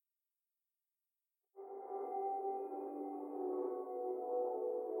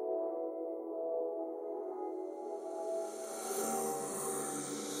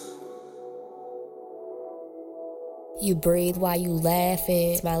You breathe while you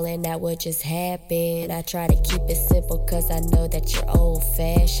laughing, smiling at what just happened. I try to keep it simple cause I know that you're old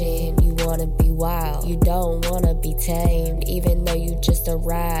fashioned. You wanna be wild, you don't wanna be tamed. Even though you just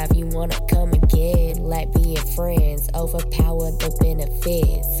arrived, you wanna come again. Like being friends, overpower the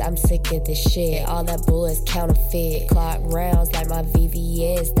benefits. I'm sick of this shit, all that bull is counterfeit. Clock rounds like my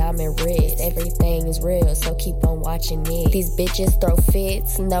VVS, diamond wrist. Everything is real, so keep on watching it. These bitches throw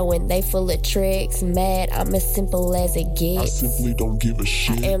fits, knowing they full of tricks. Mad, I'm as simple as it gets. I simply don't give a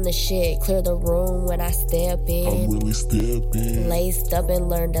shit. I am the shit, clear the room when I step in. I'm really stepping. Laced up and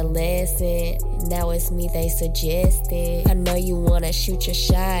learned a lesson. Now it's me they suggesting. I know you wanna shoot your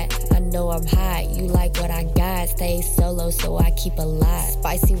shot. I know I'm hot, you like what I got. Stay solo so I keep a lot.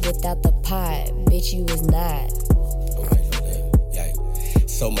 Spicy without the pot, bitch you is not.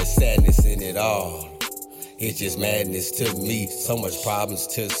 So much sadness in it all. It's just madness to me. So much problems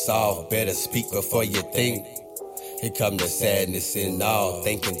to solve. Better speak before you think. Here come the sadness in all.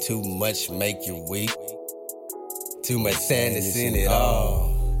 Thinking too much make you weak. Too much sadness in it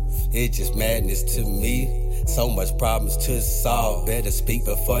all. It's just madness to me. So much problems to solve. Better speak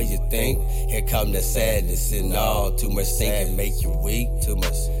before you think. Here come the sadness in all. Too much thinking make you weak. Too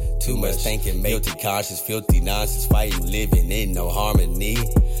much thinking, guilty conscience, filthy nonsense, fighting, living in no harmony.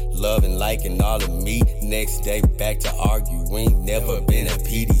 Loving, liking all of me. Next day back to arguing. Never been a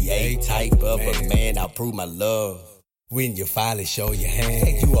PDA type of a man. I'll prove my love when you finally show your hand.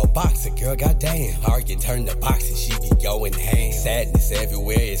 Hey, you a boxer, girl, goddamn. Argue, turn the box and she be going ham. Sadness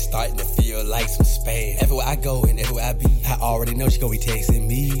everywhere, it's starting to feel like some spam. Everywhere I go and everywhere I be, I already know she gon' be texting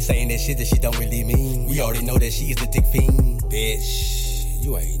me, saying that shit that she don't really mean. We already know that she is a dick fiend. Bitch,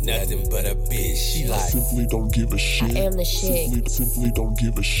 you ain't nothing but a bitch. She like, I simply don't give a shit. I am the shit. Simply don't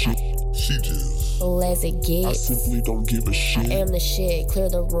give a shit. She just full as it gets. I simply don't give a shit. I am the shit, clear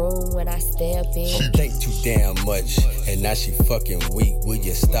the room when I step in. She think too damn much, and now she fucking weak. Will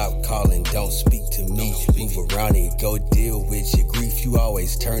you stop calling, don't speak to me? Move around and go deal with your grief. You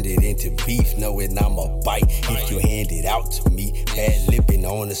always turned it into beef, knowing I'm a bite if you hand it out to me. Bad lipping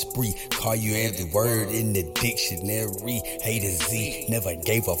on a spree, call you every word in the dictionary. A to Z, never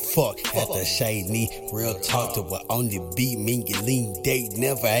gave a fuck at the shady. Real talk to what only be mean you lean date.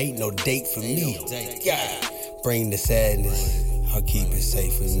 Never ain't no date for me. God, bring the sadness, I'll keep it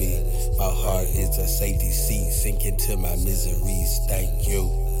safe with me. My heart is a safety seat, sinking to my miseries. Thank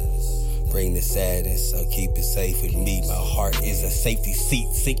you. Bring the sadness, I'll keep it safe with me. My heart is a safety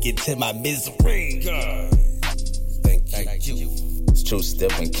seat, sinking to my misery. God, thank you. It's True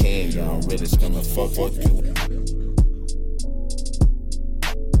Steppin' King, y'all really screaming fuck you.